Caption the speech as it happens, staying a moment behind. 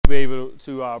be able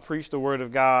to preach the Word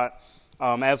of God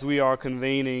as we are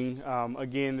convening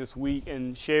again this week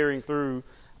and sharing through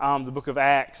the book of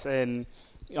Acts. And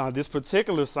this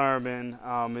particular sermon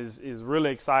is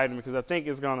really exciting because I think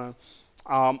it's going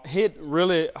to hit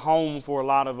really home for a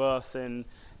lot of us and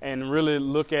really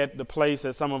look at the place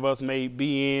that some of us may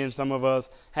be in, some of us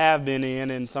have been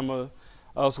in, and some of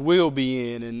us will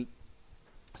be in. And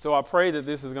so I pray that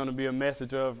this is going to be a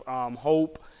message of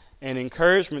hope and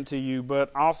encouragement to you,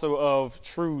 but also of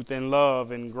truth and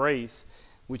love and grace,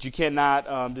 which you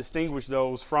cannot distinguish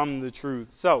those from the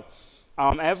truth. So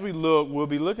as we look, we'll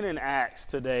be looking in Acts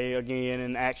today, again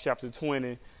in Acts chapter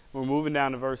 20. We're moving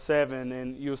down to verse 7,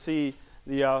 and you'll see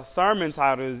the sermon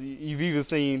title is, you've either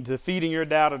seen Defeating Your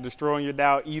Doubt or Destroying Your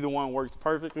Doubt. Either one works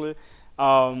perfectly.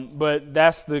 But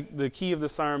that's the key of the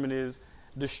sermon is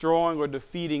destroying or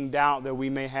defeating doubt that we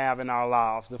may have in our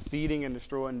lives. Defeating and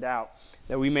destroying doubt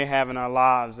that we may have in our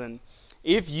lives. And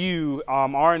if you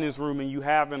are in this room and you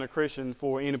have been a Christian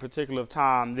for any particular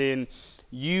time, then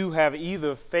you have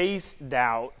either faced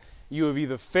doubt, you have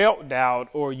either felt doubt,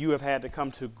 or you have had to come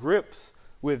to grips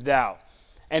with doubt.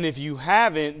 And if you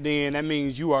haven't, then that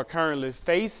means you are currently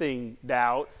facing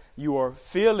doubt, you are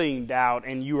feeling doubt,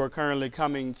 and you are currently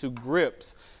coming to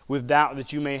grips with doubt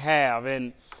that you may have.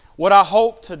 And what I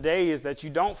hope today is that you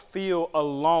don't feel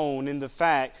alone in the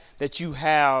fact that you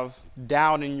have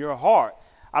doubt in your heart.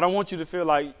 I don't want you to feel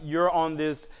like you're on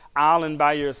this island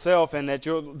by yourself and that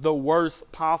you're the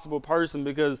worst possible person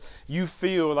because you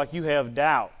feel like you have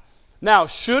doubt. Now,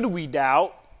 should we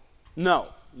doubt? No.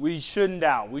 We shouldn't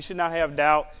doubt. We should not have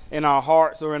doubt in our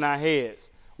hearts or in our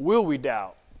heads. Will we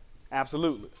doubt?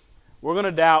 Absolutely. We're going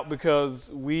to doubt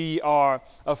because we are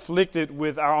afflicted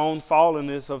with our own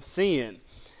fallenness of sin.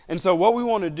 And so what we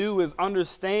want to do is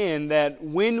understand that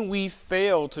when we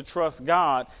fail to trust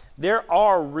God, there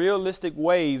are realistic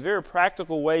ways, very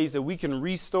practical ways that we can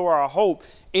restore our hope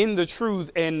in the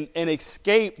truth and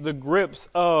escape the grips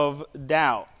of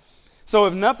doubt. So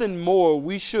if nothing more,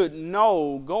 we should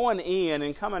know going in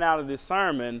and coming out of this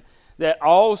sermon that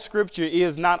all Scripture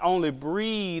is not only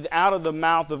breathed out of the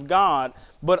mouth of God,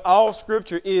 but all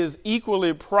Scripture is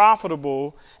equally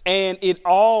profitable, and it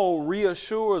all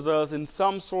reassures us in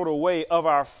some sort of way of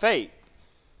our faith.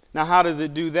 Now, how does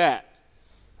it do that?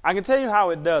 I can tell you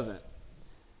how it doesn't.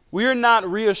 We are not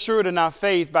reassured in our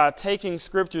faith by taking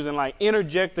Scriptures and like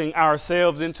interjecting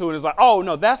ourselves into it. It's like, oh,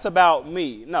 no, that's about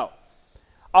me. No.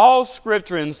 All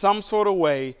Scripture in some sort of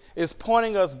way is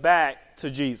pointing us back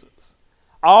to Jesus.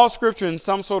 All Scripture in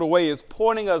some sort of way is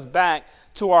pointing us back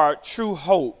to our true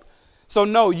hope. So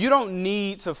no, you don't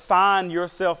need to find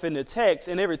yourself in the text.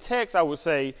 In every text, I would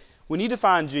say, we need to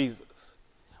find Jesus.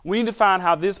 We need to find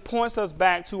how this points us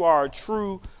back to our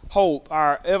true hope,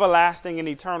 our everlasting and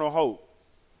eternal hope.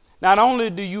 Not only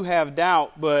do you have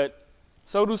doubt, but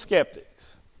so do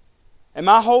skeptics. And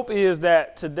my hope is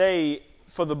that today,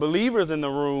 for the believers in the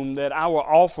room, that I will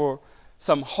offer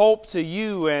some hope to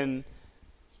you and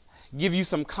give you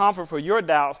some comfort for your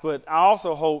doubts, but I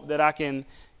also hope that I can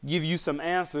give you some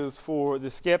answers for the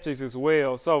skeptics as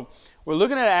well. So we're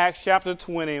looking at Acts chapter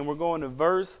 20, and we're going to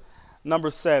verse number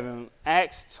 7.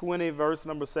 Acts 20, verse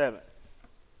number 7.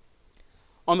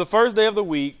 On the first day of the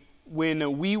week,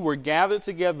 when we were gathered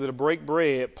together to break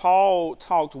bread, Paul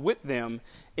talked with them,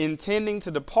 intending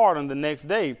to depart on the next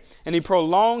day, and he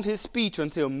prolonged his speech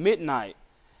until midnight.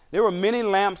 There were many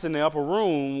lamps in the upper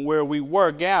room where we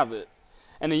were gathered,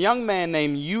 and a young man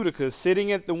named Eutychus,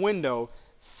 sitting at the window,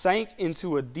 sank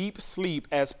into a deep sleep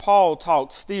as Paul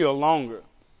talked still longer.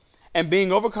 And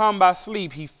being overcome by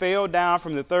sleep, he fell down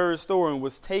from the third story and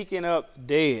was taken up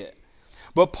dead.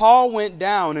 But Paul went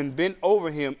down and bent over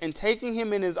him, and taking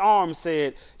him in his arms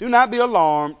said, "Do not be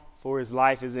alarmed, for his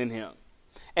life is in him."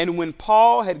 And when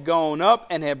Paul had gone up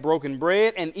and had broken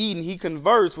bread and eaten, he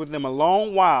conversed with them a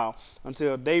long while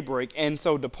until daybreak, and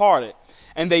so departed.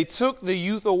 And they took the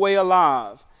youth away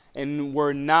alive, and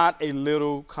were not a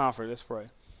little comforted. Let's pray.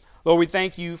 Lord, we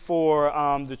thank you for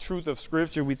the truth of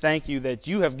Scripture. We thank you that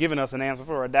you have given us an answer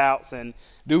for our doubts. And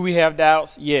do we have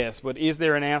doubts? Yes. But is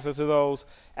there an answer to those?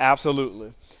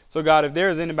 Absolutely. So, God, if there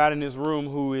is anybody in this room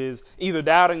who is either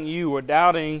doubting you or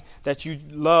doubting that you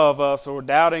love us or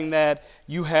doubting that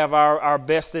you have our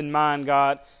best in mind,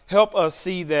 God, help us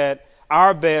see that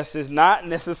our best is not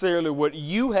necessarily what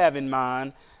you have in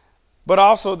mind, but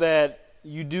also that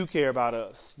you do care about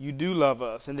us, you do love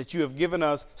us, and that you have given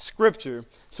us Scripture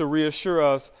to reassure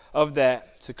us of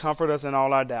that, to comfort us in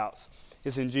all our doubts.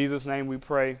 It's in Jesus' name we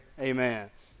pray. Amen.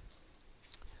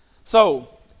 So,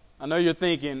 I know you're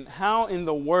thinking, how in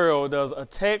the world does a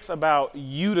text about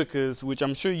Eutychus, which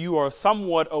I'm sure you are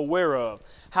somewhat aware of,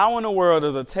 how in the world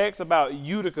does a text about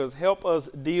Eutychus help us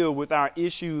deal with our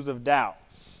issues of doubt?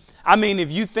 I mean,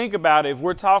 if you think about it, if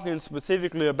we're talking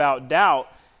specifically about doubt,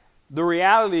 the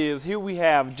reality is here we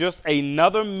have just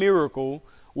another miracle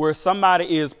where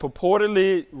somebody is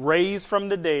purportedly raised from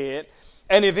the dead.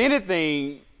 And if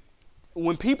anything,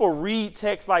 when people read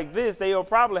texts like this, they'll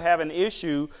probably have an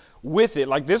issue with it.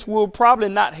 Like, this will probably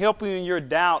not help you in your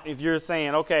doubt if you're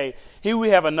saying, okay, here we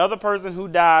have another person who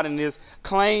died and is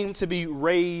claimed to be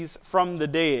raised from the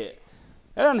dead.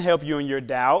 That doesn't help you in your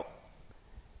doubt.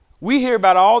 We hear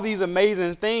about all these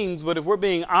amazing things, but if we're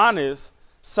being honest,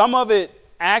 some of it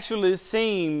actually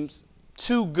seems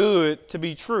too good to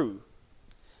be true.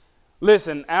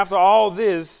 Listen, after all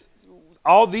this,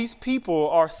 all these people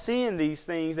are seeing these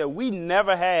things that we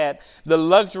never had the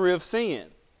luxury of seeing.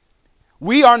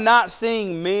 We are not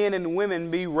seeing men and women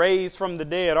be raised from the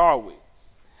dead, are we?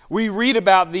 We read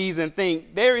about these and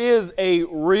think there is a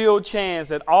real chance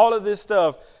that all of this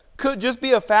stuff could just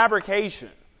be a fabrication.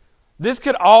 This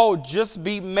could all just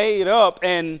be made up.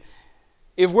 And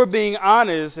if we're being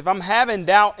honest, if I'm having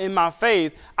doubt in my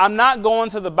faith, I'm not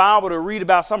going to the Bible to read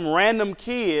about some random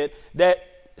kid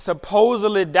that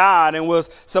supposedly died and was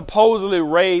supposedly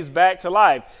raised back to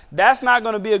life. That's not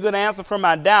going to be a good answer for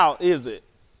my doubt, is it?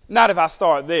 Not if I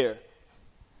start there.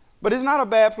 But it's not a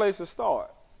bad place to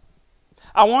start.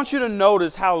 I want you to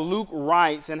notice how Luke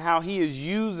writes and how he is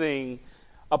using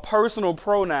a personal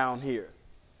pronoun here.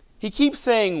 He keeps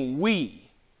saying we.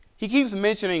 He keeps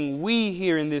mentioning we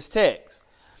here in this text.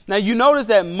 Now, you notice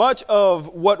that much of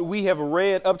what we have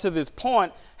read up to this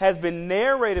point has been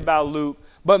narrated by Luke,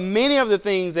 but many of the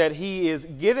things that he is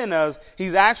giving us,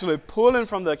 he's actually pulling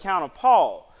from the account of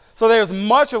Paul. So there's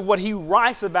much of what he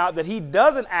writes about that he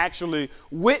doesn't actually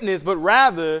witness, but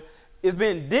rather is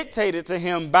being dictated to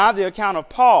him by the account of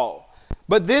Paul.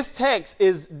 But this text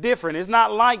is different. It's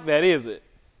not like that, is it?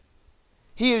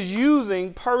 He is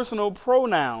using personal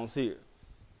pronouns here.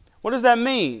 What does that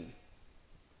mean?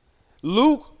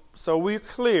 Luke, so we're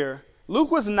clear,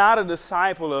 Luke was not a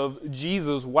disciple of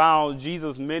Jesus while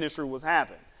Jesus' ministry was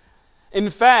happening. In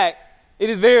fact, it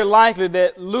is very likely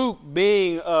that Luke,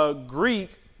 being a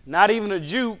Greek, not even a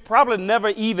Jew, probably never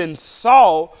even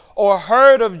saw or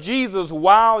heard of Jesus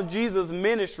while Jesus'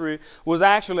 ministry was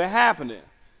actually happening.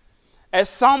 At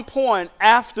some point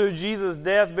after Jesus'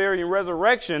 death, burial, and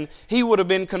resurrection, he would have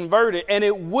been converted. And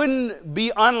it wouldn't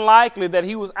be unlikely that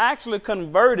he was actually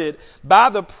converted by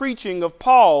the preaching of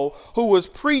Paul, who was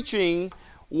preaching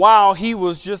while he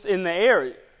was just in the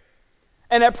area.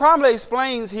 And that probably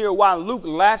explains here why Luke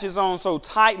latches on so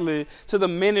tightly to the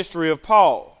ministry of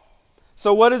Paul.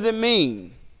 So what does it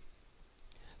mean?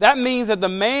 That means that the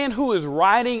man who is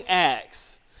writing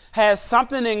Acts has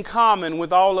something in common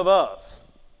with all of us.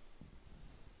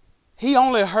 He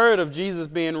only heard of Jesus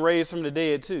being raised from the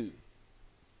dead too.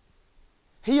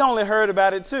 He only heard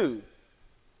about it too.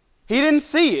 He didn't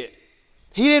see it.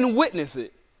 He didn't witness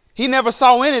it. He never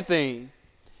saw anything.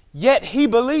 Yet he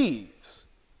believes.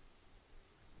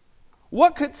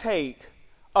 What could take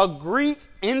a Greek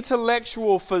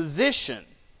intellectual physician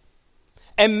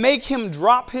and make him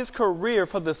drop his career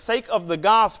for the sake of the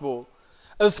gospel,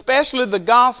 especially the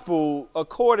gospel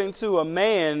according to a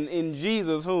man in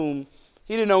Jesus whom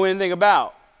he didn't know anything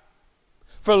about?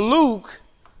 For Luke,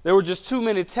 there were just too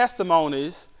many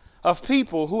testimonies of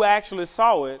people who actually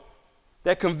saw it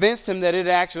that convinced him that it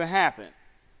actually happened.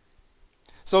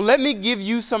 So let me give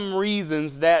you some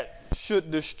reasons that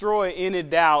should destroy any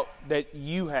doubt that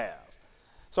you have.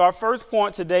 So our first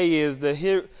point today is the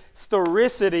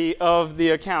historicity of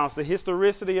the accounts, the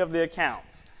historicity of the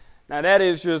accounts. Now that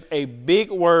is just a big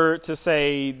word to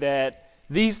say that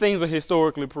these things are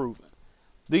historically proven.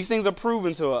 These things are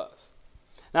proven to us.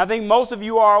 Now I think most of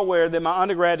you are aware that my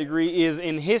undergrad degree is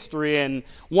in history, and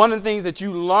one of the things that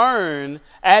you learn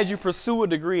as you pursue a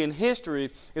degree in history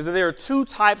is that there are two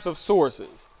types of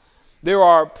sources. There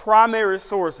are primary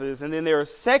sources and then there are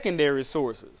secondary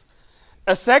sources.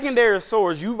 A secondary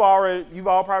source, you've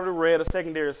all probably read a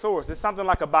secondary source. It's something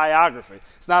like a biography.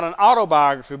 It's not an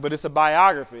autobiography, but it's a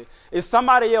biography. It's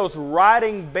somebody else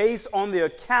writing based on the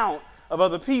account of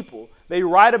other people. They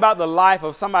write about the life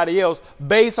of somebody else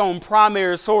based on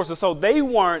primary sources. So they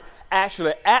weren't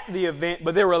actually at the event,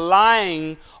 but they're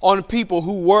relying on people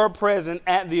who were present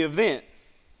at the event.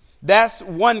 That's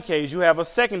one case. You have a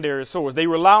secondary source. They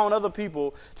rely on other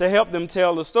people to help them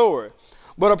tell the story.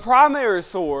 But a primary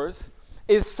source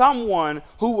is someone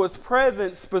who was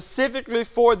present specifically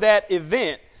for that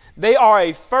event. They are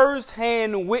a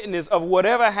first-hand witness of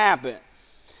whatever happened.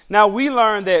 Now, we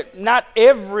learned that not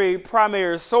every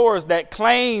primary source that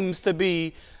claims to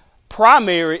be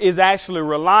primary is actually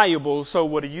reliable. So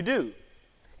what do?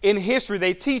 In history,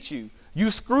 they teach you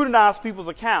scrutinize people's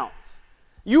accounts.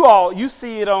 You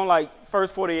see it on like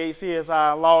First 48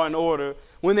 CSI, Law and Order,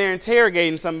 when they're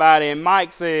interrogating somebody and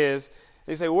Mike says,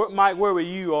 they say, Mike, where were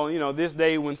you on, this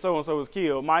day when so-and-so was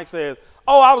killed? Mike says,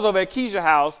 oh, I was over at Keisha's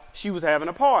house. She was having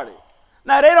a party.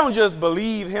 Now, they don't just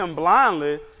believe him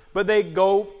blindly, but they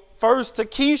go first to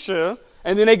Keisha,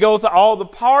 and then they go to all the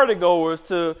party goers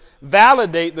to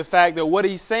validate the fact that what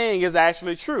he's saying is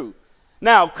actually true.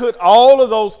 Now, could all of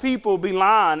those people be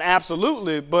lying?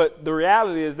 Absolutely. But the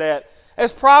reality is that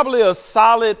it's probably a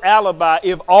solid alibi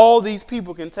if all these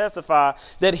people can testify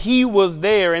that he was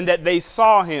there and that they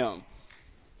saw him.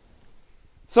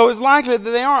 So it's likely that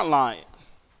they aren't lying.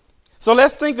 So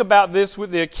let's think about this with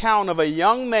the account of a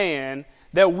young man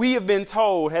that we have been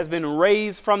told has been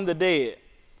raised from the dead.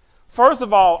 First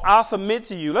of all, I'll submit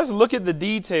to you, let's look at the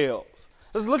details.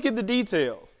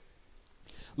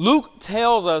 Luke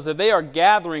tells us that they are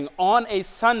gathering on a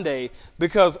Sunday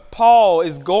because Paul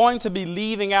is going to be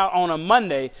leaving out on a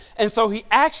Monday. And so he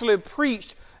actually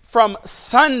preached from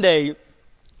Sunday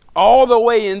all the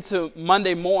way into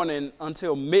Monday morning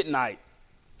until midnight.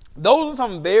 Those are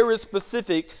some very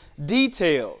specific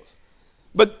details.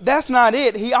 But that's not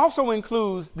it. He also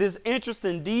includes this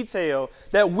interesting detail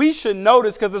that we should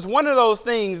notice because it's one of those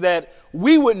things that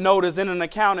we would notice in an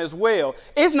account as well.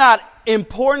 It's not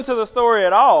important to the story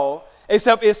at all,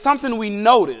 except it's something we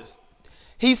notice.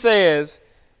 He says,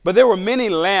 but there were many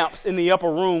lamps in the upper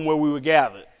room where we were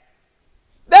gathered.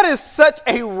 That is such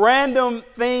a random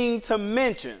thing to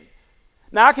mention.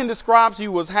 Now, I can describe to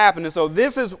you what's happening. So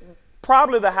this is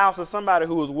probably the house of somebody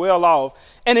who was well off,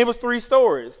 and it was 3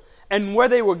 stories. And where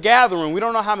they were gathering, we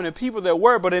don't know how many people there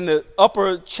were, but in the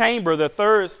upper chamber, the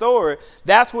 3rd story,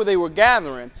 that's where they were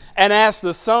gathering. And as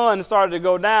the sun started to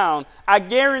go down, I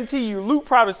guarantee you, Luke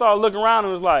probably started looking around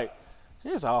and was like,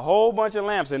 there's a whole bunch of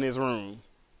lamps in this room.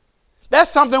 That's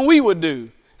something we would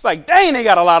do. It's like, dang, they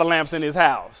got a lot of lamps in his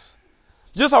house.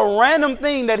 Just a random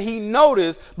thing that he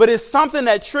noticed, but it's something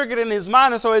that triggered in his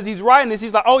mind. And so as he's writing this,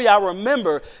 he's like, oh yeah, I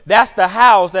remember that's the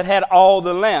house that had all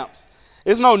the lamps.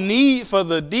 There's no need for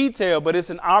the detail, but it's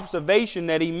an observation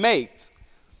that he makes.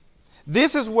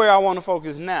 This is where I want to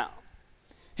focus now.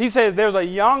 He says there's a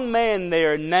young man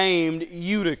there named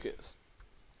Eutychus.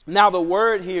 Now, the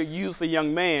word here used for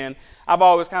young man, I've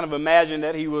always kind of imagined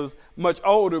that he was much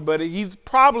older, but he's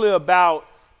probably about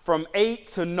from 8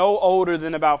 to no older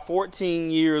than about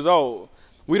 14 years old.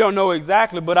 We don't know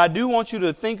exactly, but I do want you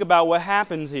to think about what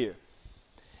happens here.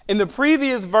 In the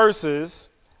previous verses,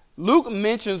 Luke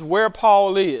mentions where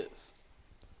Paul is.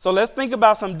 So let's think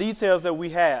about some details that we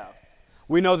have.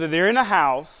 We know that they're in a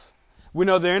house. We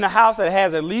know they're in a house that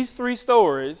has at least 3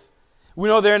 stories. We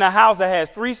know they're in a house that has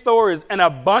 3 stories and a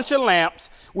bunch of lamps.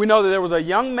 We know that there was a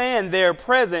young man there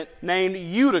present named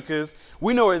Eutychus.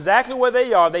 We know exactly where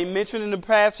they are. They mentioned in the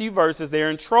past few verses they're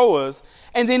in Troas.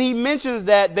 And then he mentions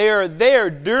that they are there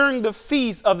during the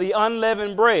feast of the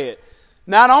unleavened bread.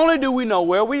 Not only do we know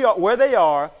where they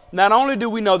are, not only do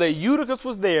we know that Eutychus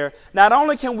was there, not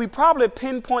only can we probably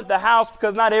pinpoint the house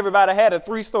because not everybody had a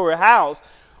 3-story house,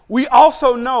 we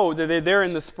also know that they're there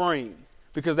in the spring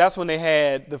because that's when they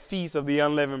had the feast of the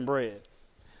unleavened bread.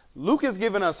 Luke is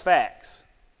giving us facts.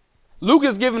 Luke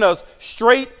is giving us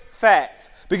straight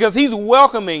facts because he's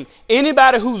welcoming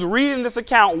anybody who's reading this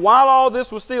account while all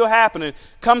this was still happening,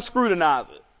 come scrutinize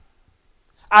it.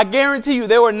 I guarantee you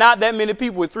there were not that many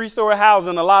people with 3-story houses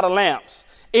and a lot of lamps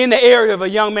in the area of a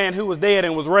young man who was dead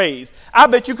and was raised. I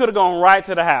bet you could have gone right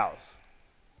to the house.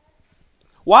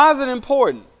 Why is it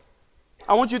important?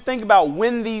 I want you to think about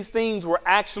when these things were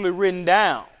actually written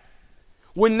down.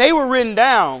 When they were written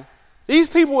down, these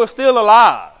people were still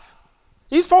alive.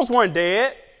 These folks weren't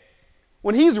dead.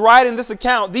 When he's writing this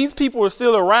account, these people were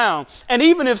still around. And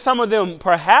even if some of them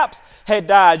perhaps had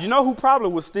died, you know who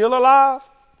probably was still alive?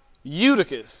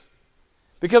 Eutychus.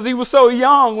 Because he was so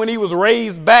young when he was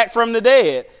raised back from the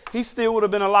dead, he still would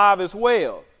have been alive as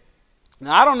well.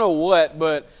 Now, I don't know what,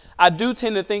 but I do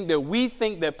tend to think that we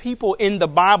think that people in the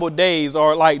Bible days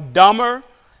are like dumber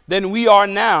than we are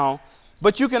now.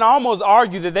 But you can almost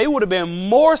argue that they would have been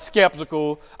more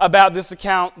skeptical about this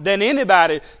account than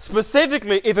anybody,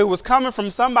 specifically if it was coming from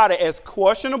somebody as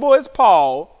questionable as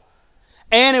Paul,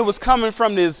 and it was coming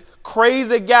from this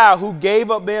crazy guy who gave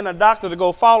up being a doctor to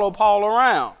go follow Paul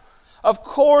around. Of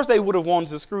course they would have wanted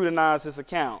to scrutinize this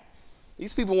account.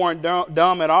 These people weren't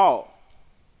dumb at all.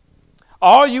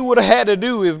 All you would have had to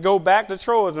do is go back to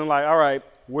Troas and like, all right,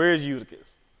 where's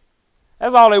Eutychus?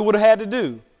 That's all they would have had to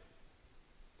do.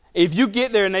 If you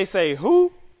get there and they say,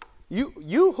 who?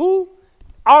 You who?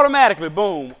 Automatically,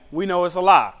 boom, we know it's a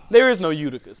lie. There is no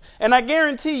Eutychus. And I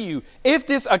guarantee you, if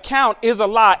this account is a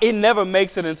lie, it never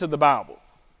makes it into the Bible.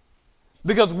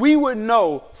 Because we would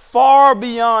know far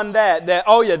beyond that,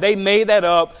 oh yeah, they made that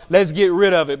up, let's get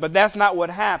rid of it. But that's not what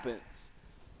happens.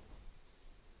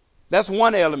 That's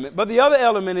one element. But the other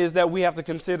element is that we have to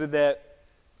consider that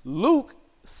Luke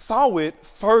saw it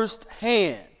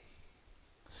firsthand.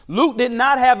 Luke did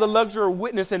not have the luxury of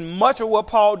witnessing much of what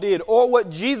Paul did or what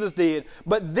Jesus did,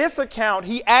 but this account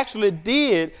he actually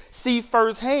did see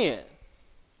firsthand.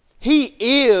 He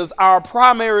is our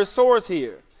primary source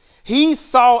here. He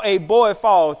saw a boy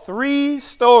fall 3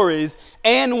 stories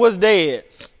and was dead.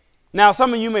 Now,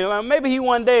 some of you may like, maybe he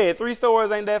wasn't dead. 3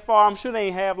 stories ain't that far. I'm sure they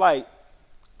ain't have like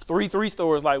 3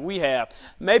 stories like we have.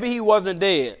 Maybe he wasn't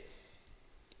dead.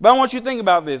 But I want you to think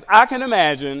about this. I can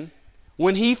imagine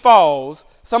when he falls,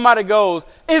 somebody goes,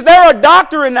 is there a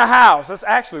doctor in the house? That's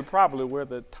actually probably where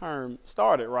the term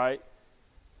started, right?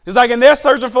 It's like, and they're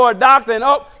searching for a doctor, and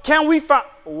can we find?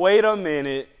 Wait a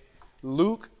minute.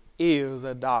 Luke is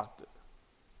a doctor.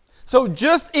 So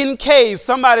just in case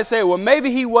somebody said, well,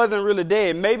 maybe he wasn't really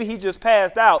dead, maybe he just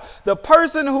passed out, the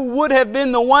person who would have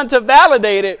been the one to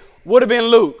validate it would have been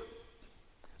Luke.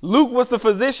 Luke was the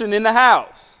physician in the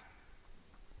house.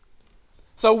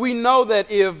 So we know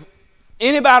that if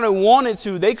anybody wanted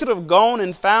to, they could have gone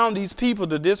and found these people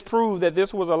to disprove that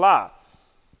this was a lie.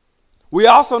 We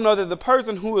also know that the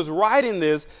person who was writing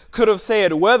this could have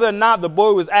said whether or not the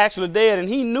boy was actually dead, and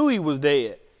he knew he was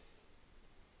dead.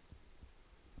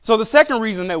 So the second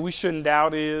reason that we shouldn't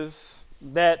doubt is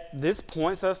that this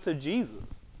points us to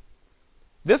Jesus.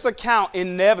 This account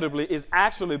inevitably is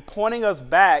actually pointing us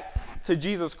back to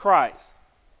Jesus Christ.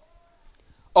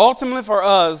 Ultimately for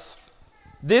us,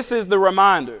 this is the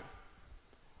reminder.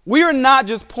 We are not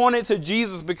just pointed to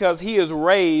Jesus because he is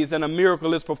raised and a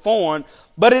miracle is performed,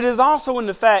 but it is also in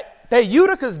the fact that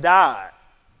Eutychus died.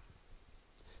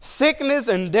 Sickness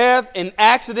and death and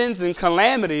accidents and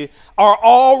calamity are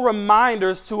all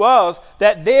reminders to us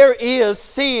that there is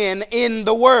sin in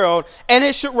the world, and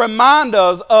it should remind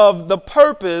us of the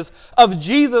purpose of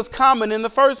Jesus coming in the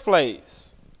first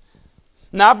place.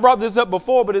 Now, I've brought this up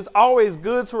before, but it's always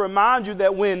good to remind you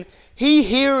that when he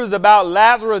hears about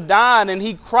Lazarus dying and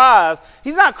he cries,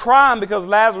 he's not crying because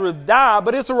Lazarus died,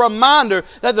 but it's a reminder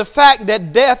that the fact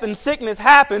that death and sickness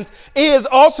happens is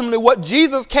ultimately what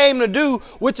Jesus came to do,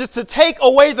 which is to take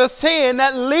away the sin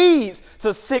that leads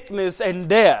to sickness and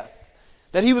death.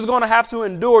 That he was going to have to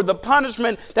endure the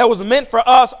punishment that was meant for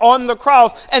us on the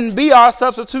cross and be our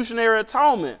substitutionary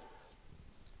atonement.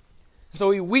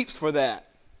 So he weeps for that.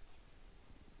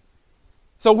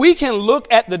 So we can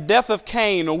look at the death of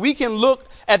Cain, or we can look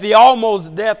at the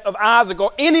almost death of Isaac,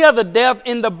 or any other death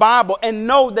in the Bible, and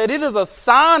know that it is a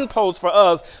signpost for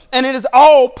us, and it is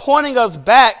all pointing us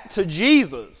back to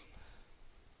Jesus.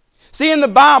 See, in the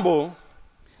Bible,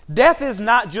 death is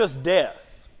not just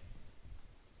death,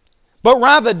 but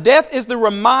rather death is the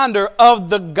reminder of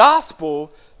the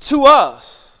gospel to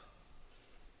us.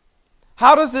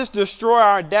 How does this destroy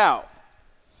our doubt?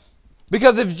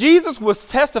 Because if Jesus was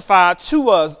testified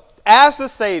to us as the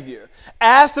Savior,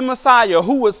 as the Messiah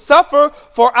who would suffer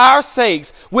for our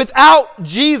sakes, without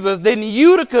Jesus, then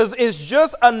Eutychus is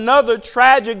just another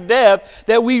tragic death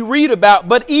that we read about.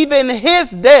 But even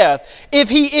his death, if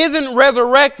he isn't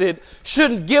resurrected,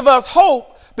 shouldn't give us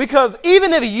hope, because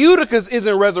even if Eutychus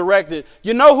isn't resurrected,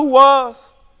 you know who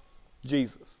was?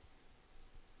 Jesus.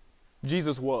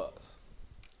 Jesus was.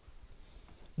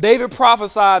 David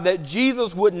prophesied that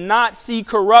Jesus would not see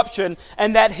corruption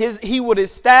and that he would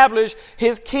establish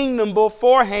his kingdom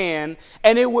beforehand,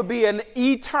 and it would be an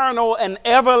eternal and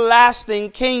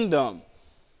everlasting kingdom.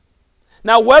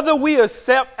 Now, whether we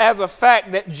accept as a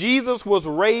fact that Jesus was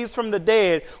raised from the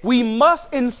dead, we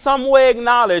must in some way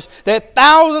acknowledge that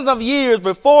thousands of years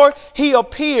before he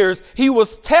appears, he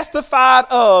was testified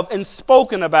of and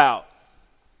spoken about.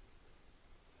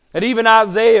 That even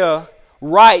Isaiah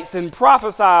writes and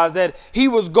prophesies that he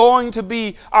was going to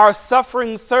be our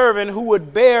suffering servant who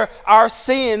would bear our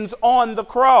sins on the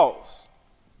cross.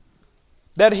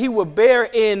 That he would bear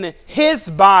in his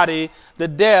body the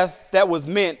death that was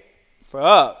meant for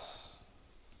us.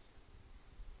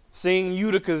 Seeing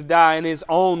Eutychus die in his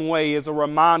own way is a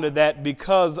reminder that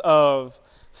because of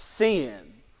sin,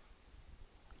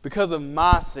 because of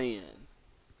my sin,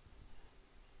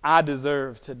 I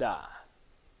deserve to die.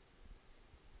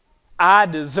 I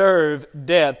deserve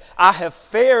death. I have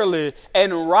fairly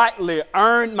and rightly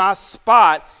earned my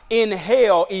spot in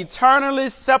hell, eternally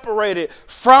separated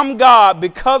from God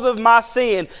because of my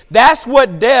sin. That's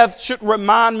what death should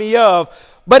remind me of.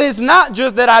 But it's not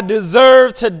just that I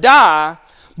deserve to die,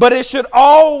 but it should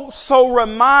also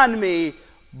remind me,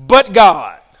 but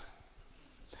God.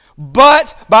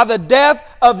 But by the death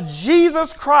of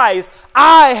Jesus Christ,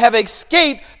 I have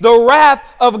escaped the wrath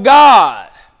of God.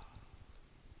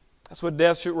 That's what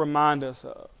death should remind us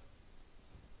of.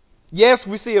 Yes,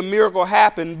 we see a miracle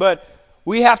happen, but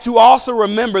we have to also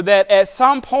remember that at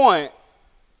some point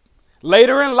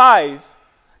later in life,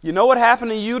 you know what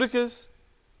happened to Eutychus?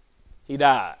 He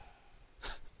died.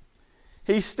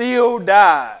 He still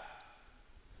died.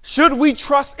 Should we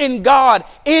trust in God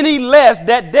any less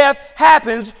that death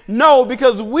happens? No,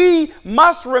 because we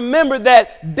must remember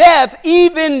that death,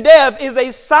 even death, is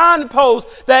a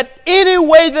signpost that any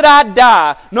way that I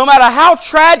die, no matter how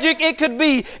tragic it could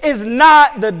be, is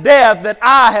not the death that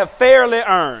I have fairly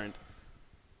earned.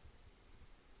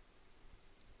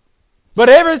 But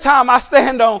every time I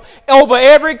stand over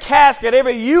every casket,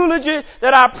 every eulogy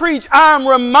that I preach, I'm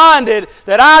reminded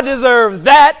that I deserve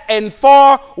that and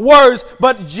far worse.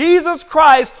 But Jesus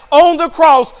Christ on the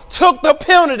cross took the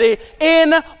penalty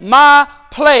in my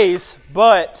place.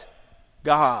 But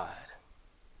God.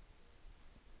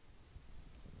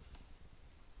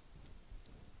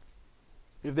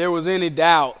 If there was any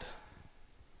doubt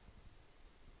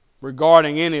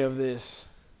regarding any of this,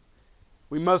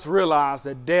 we must realize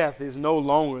that death is no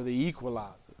longer the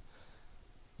equalizer.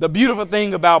 The beautiful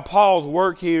thing about Paul's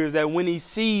work here is that when he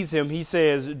sees him, he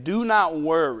says, do not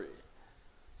worry,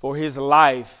 for his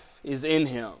life is in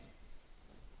him.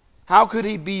 How could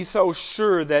he be so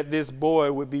sure that this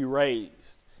boy would be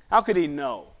raised? How could he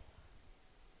know?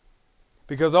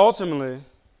 Because ultimately,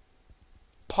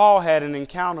 Paul had an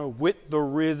encounter with the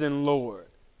risen Lord.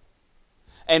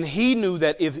 And he knew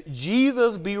that if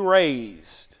Jesus be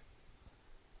raised,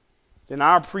 then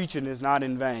our preaching is not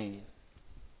in vain.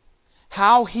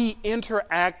 How he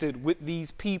interacted with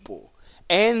these people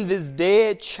and this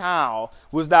dead child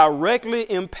was directly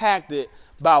impacted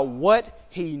by what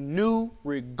he knew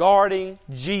regarding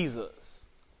Jesus.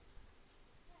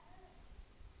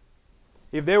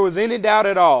 If there was any doubt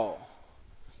at all,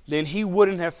 then he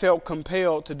wouldn't have felt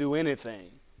compelled to do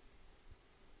anything.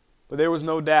 But there was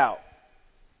no doubt.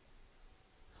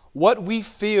 What we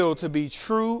feel to be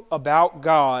true about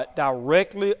God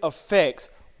directly affects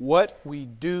what we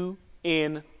do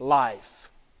in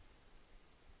life.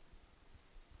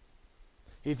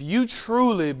 If you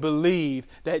truly believe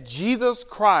that Jesus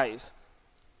Christ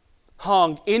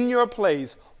hung in your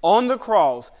place on the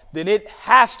cross, then it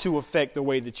has to affect the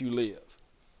way that you live.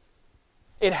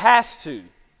 It has to.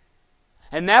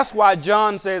 And that's why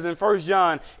John says in 1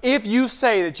 John, if you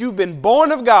say that you've been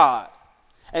born of God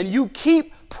and you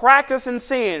keep practicing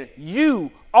sin, you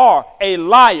are a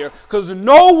liar. Because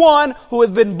no one who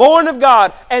has been born of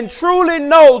God and truly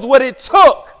knows what it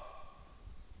took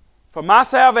for my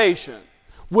salvation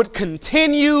would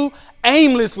continue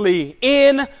aimlessly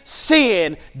in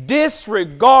sin,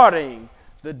 disregarding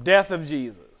the death of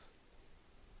Jesus.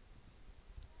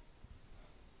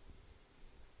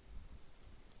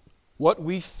 What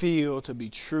we feel to be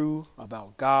true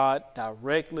about God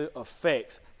directly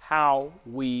affects how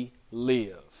we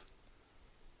live.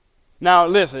 Now,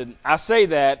 listen, I say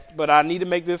that, but I need to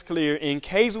make this clear. In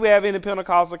case we have any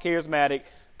Pentecostal charismatic,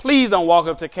 please don't walk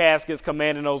up to caskets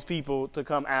commanding those people to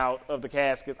come out of the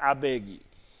caskets. I beg you.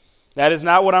 That is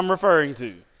not what I'm referring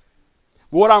to.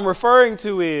 What I'm referring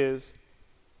to is,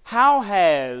 how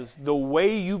has the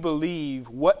way you believe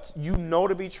what you know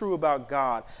to be true about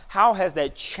God, how has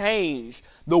that changed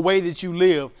the way that you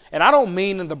live? And I don't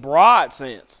mean in the broad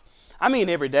sense. I mean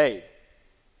every day.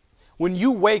 When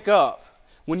you wake up,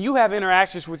 when you have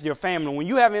interactions with your family, when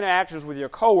you have interactions with your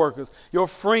coworkers, your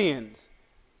friends,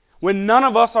 when none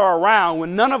of us are around,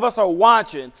 when none of us are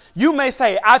watching, you may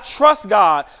say, I trust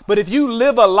God, but if you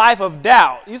live a life of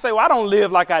doubt, you say, well, I don't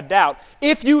live like I doubt.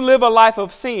 If you live a life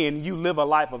of sin, you live a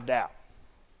life of doubt.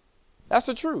 That's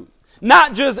the truth.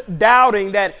 Not just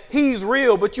doubting that he's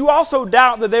real, but you also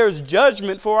doubt that there's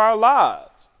judgment for our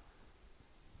lives.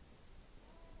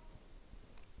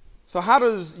 So how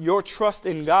does your trust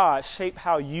in God shape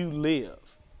how you live?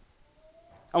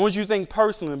 I want you to think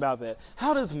personally about that.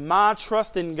 How does my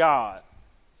trust in God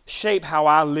shape how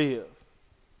I live?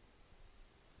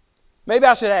 Maybe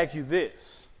I should ask you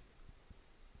this.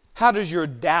 How does your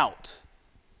doubt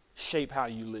shape how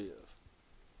you live?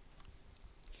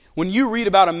 When you read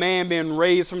about a man being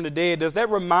raised from the dead, does that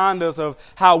remind us of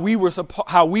how we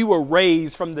were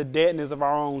raised from the deadness of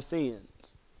our own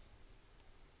sins?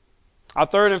 Our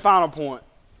third and final point,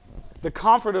 the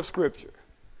comfort of Scripture.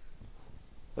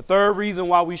 The third reason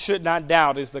why we should not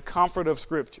doubt is the comfort of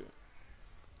Scripture.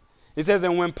 It says,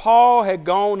 and when Paul had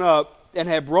gone up and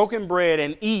had broken bread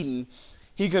and eaten,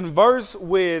 he conversed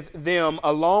with them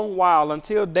a long while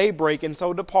until daybreak, and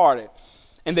so departed.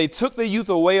 And they took the youth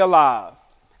away alive,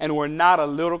 and were not a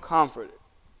little comforted.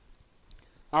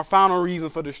 Our final reason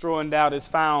for destroying doubt is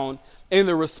found in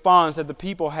the response that the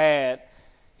people had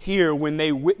here when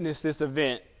they witnessed this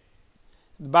event.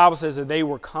 The Bible says that they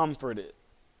were comforted.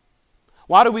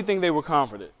 Why do we think they were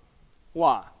comforted?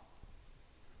 Why?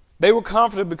 They were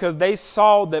comforted because they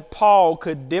saw that Paul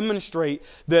could demonstrate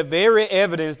the very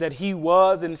evidence that he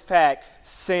was, in fact,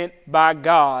 sent by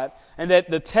God, and that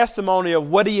the testimony of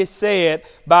what he had said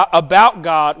about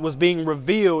God was being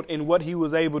revealed in what he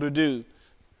was able to do.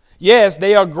 Yes,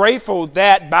 they are grateful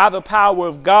that by the power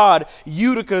of God,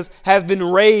 Eutychus has been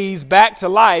raised back to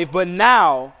life. But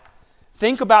now,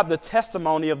 think about the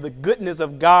testimony of the goodness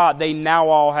of God they now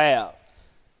all have.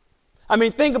 I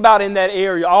mean, think about in that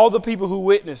area, all the people who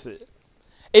witness it.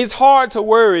 It's hard to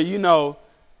worry,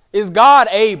 is God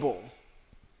able?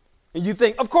 And you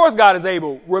think, of course God is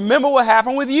able. Remember what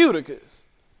happened with Eutychus.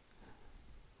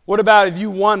 What about if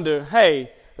you wonder,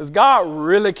 hey, does God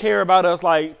really care about us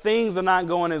like things are not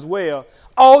going as well?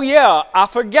 Oh yeah, I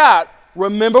forgot.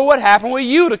 Remember what happened with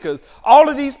Eutychus. All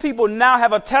of these people now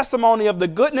have a testimony of the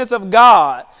goodness of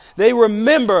God. They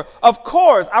remember, of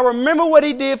course, I remember what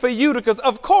he did for Eutychus.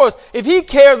 Of course, if he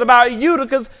cares about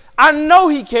Eutychus, I know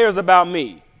he cares about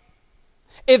me.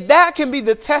 If that can be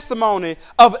the testimony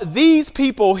of these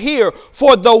people here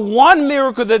for the one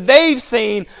miracle that they've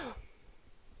seen,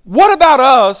 what about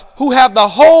us who have the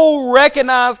whole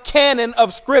recognized canon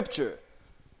of Scripture?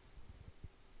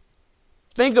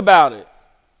 Think about it.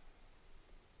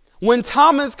 When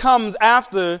Thomas comes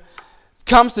to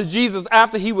Jesus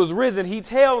after he was risen, he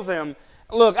tells him,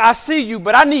 look, I see you,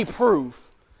 but I need proof.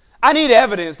 I need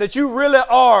evidence that you really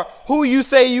are who you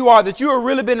say you are, that you have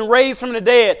really been raised from the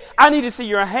dead. I need to see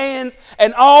your hands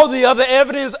and all the other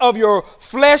evidence of your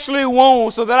fleshly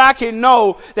wounds so that I can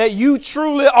know that you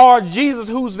truly are Jesus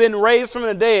who's been raised from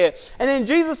the dead. And then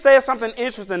Jesus says something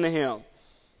interesting to him.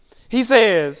 He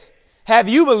says, have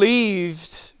you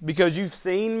believed because you've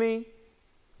seen me?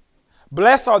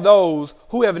 Blessed are those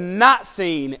who have not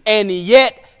seen and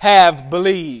yet have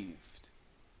believed.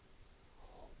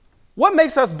 What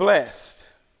makes us blessed,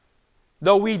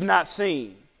 though we've not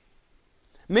seen?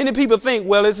 Many people think,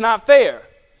 well, it's not fair.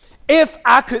 If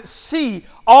I could see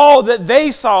all that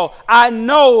they saw, I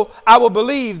know I will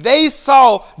believe. They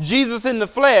saw Jesus in the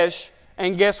flesh,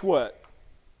 and guess what?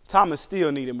 Thomas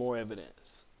still needed more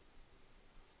evidence.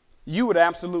 You would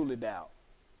absolutely doubt.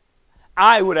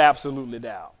 I would absolutely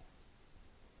doubt.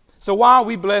 So why are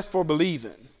we blessed for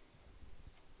believing?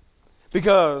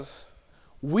 Because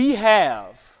we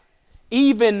have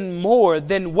even more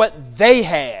than what they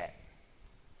had.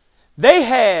 They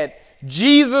had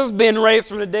Jesus being raised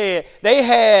from the dead. They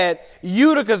had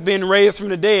Eutychus being raised from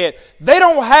the dead. They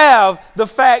don't have the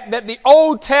fact that the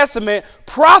Old Testament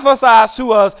prophesies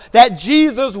to us that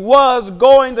Jesus was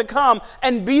going to come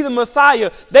and be the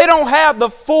Messiah. They don't have the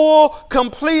full,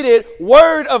 completed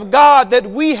Word of God that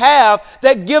we have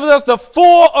that gives us the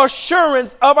full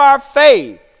assurance of our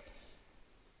faith.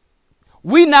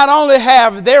 We not only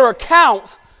have their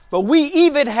accounts, but we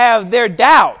even have their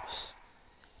doubts.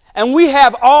 And we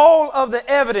have all of the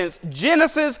evidence,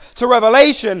 Genesis to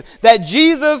Revelation, that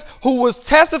Jesus, who was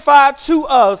testified to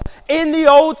us in the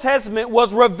Old Testament,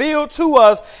 was revealed to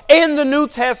us in the New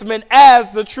Testament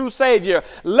as the true Savior.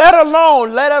 Let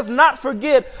us not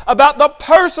forget about the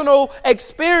personal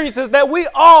experiences that we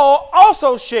all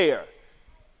also share.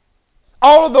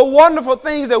 All of the wonderful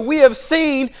things that we have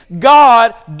seen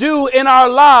God do in our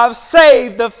lives,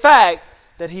 save the fact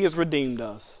that He has redeemed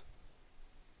us.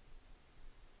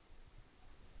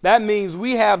 That means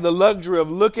we have the luxury of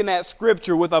looking at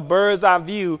Scripture with a bird's eye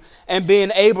view and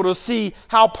being able to see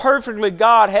how perfectly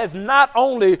God has not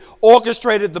only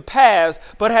orchestrated the past,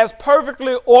 but has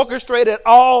perfectly orchestrated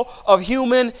all of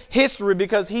human history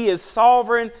because He is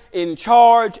sovereign, in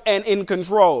charge, and in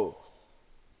control.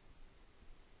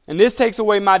 And this takes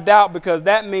away my doubt because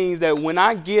that means that when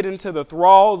I get into the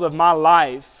thralls of my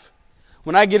life,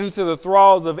 when I get into the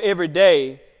thralls of every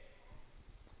day,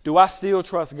 do I still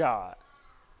trust God?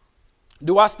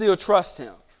 Do I still trust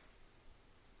Him?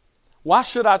 Why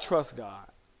should I trust God?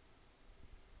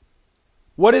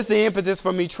 What is the impetus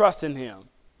for me trusting Him?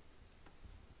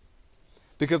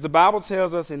 Because the Bible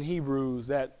tells us in Hebrews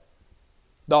that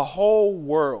the whole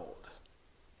world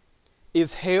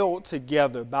is held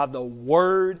together by the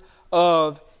word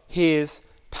of His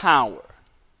power.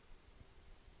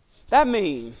 That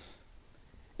means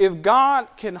if God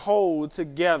can hold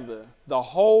together the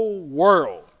whole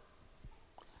world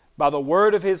by the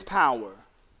word of His power,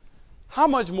 how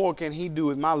much more can he do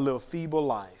with my little feeble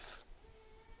life?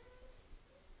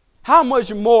 How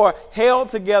much more held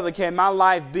together can my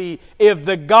life be if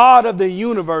the God of the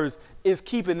universe is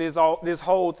keeping this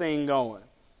whole thing going?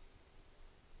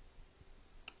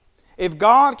 If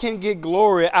God can get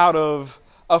glory out of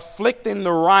afflicting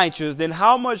the righteous, then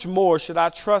how much more should I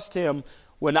trust him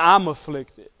when I'm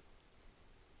afflicted?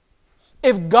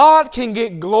 If God can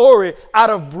get glory out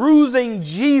of bruising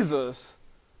Jesus,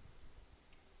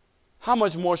 how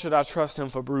much more should I trust him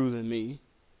for bruising me?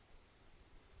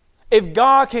 If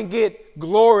God can get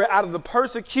glory out of the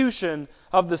persecution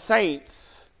of the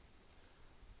saints,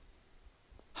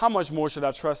 how much more should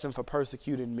I trust him for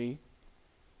persecuting me?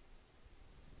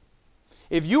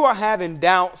 If you are having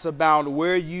doubts about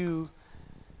where you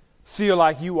feel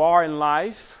like you are in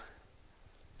life,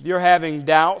 if you're having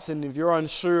doubts and if you're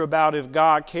unsure about if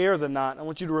God cares or not, I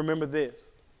want you to remember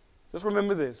this. Just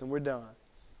remember this and we're done.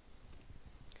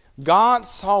 God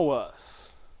saw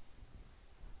us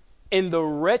in the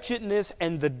wretchedness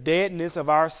and the deadness of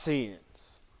our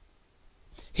sins.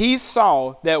 He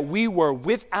saw that we were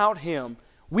without him.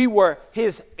 We were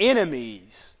his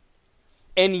enemies.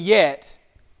 And yet,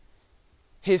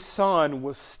 his son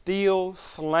was still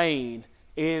slain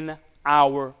in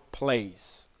our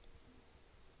place.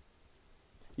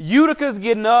 Utica's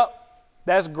getting up.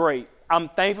 That's great. I'm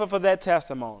thankful for that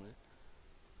testimony.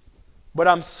 But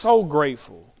I'm so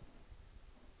grateful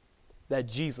that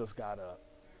Jesus got up.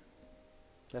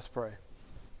 Let's pray.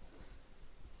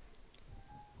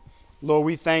 Lord,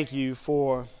 we thank you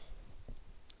for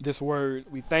this word.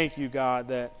 We thank you, God,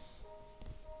 that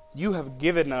you have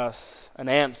given us an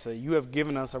answer. You have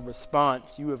given us a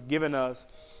response. You have given us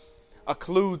a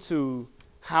clue to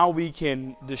how we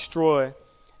can destroy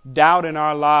doubt in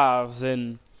our lives.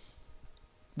 And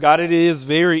God, it is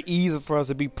very easy for us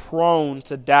to be prone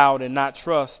to doubt and not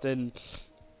trust and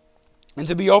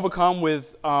to be overcome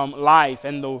with life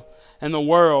and the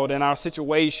world and our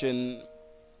situation.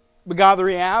 But God, the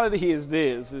reality is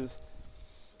this, is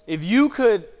if you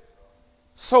could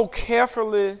so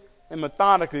carefully and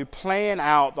methodically plan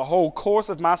out the whole course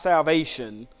of my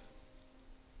salvation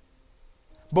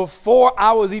before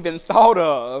I was even thought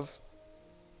of,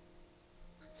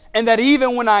 and that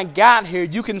even when I got here,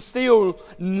 you can still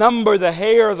number the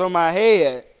hairs on my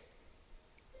head,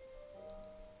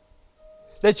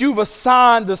 that you've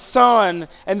assigned the sun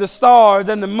and the stars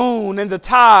and the moon and the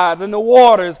tides and the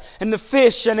waters and the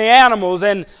fish and the animals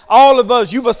and all of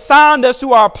us, you've assigned us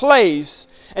to our place,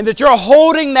 and that you're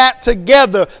holding that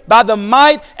together by the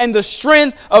might and the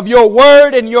strength of your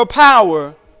word and your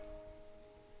power.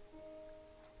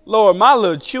 Lord, my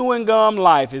little chewing gum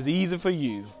life is easy for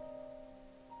you.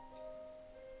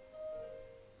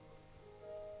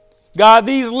 God,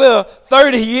 these little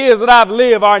 30 years that I've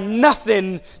lived are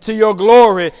nothing to your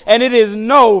glory, and it is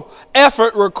no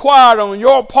effort required on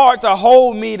your part to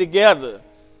hold me together.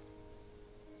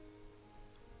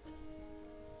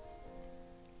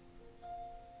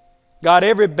 God,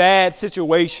 every bad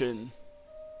situation,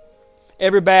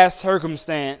 every bad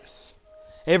circumstance,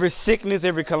 every sickness,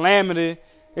 every calamity,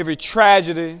 every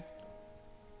tragedy,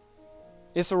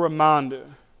 it's a reminder.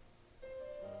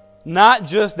 Not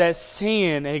just that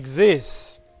sin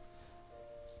exists,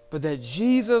 but that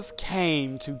Jesus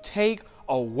came to take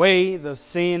away the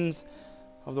sins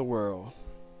of the world.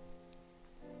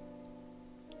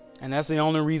 And that's the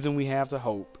only reason we have to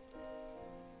hope.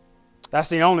 That's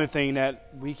the only thing that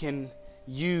we can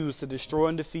use to destroy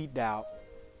and defeat doubt.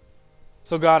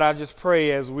 So God, I just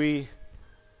pray as we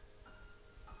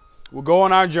will go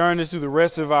on our journeys through the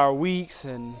rest of our weeks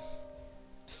and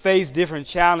face different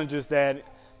challenges, that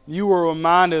you will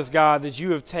remind us, God, that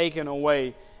you have taken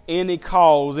away any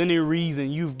cause, any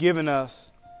reason you've given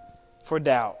us for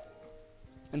doubt,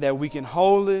 and that we can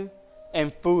wholly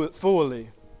and fully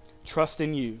trust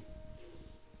in you.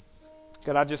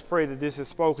 God, I just pray that this has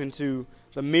spoken to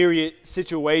the myriad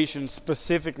situations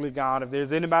specifically, God. If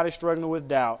there's anybody struggling with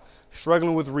doubt,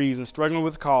 struggling with reason, struggling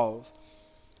with cause,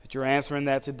 that you're answering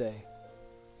that today.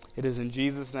 It is in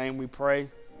Jesus' name we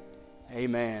pray.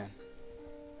 Amen.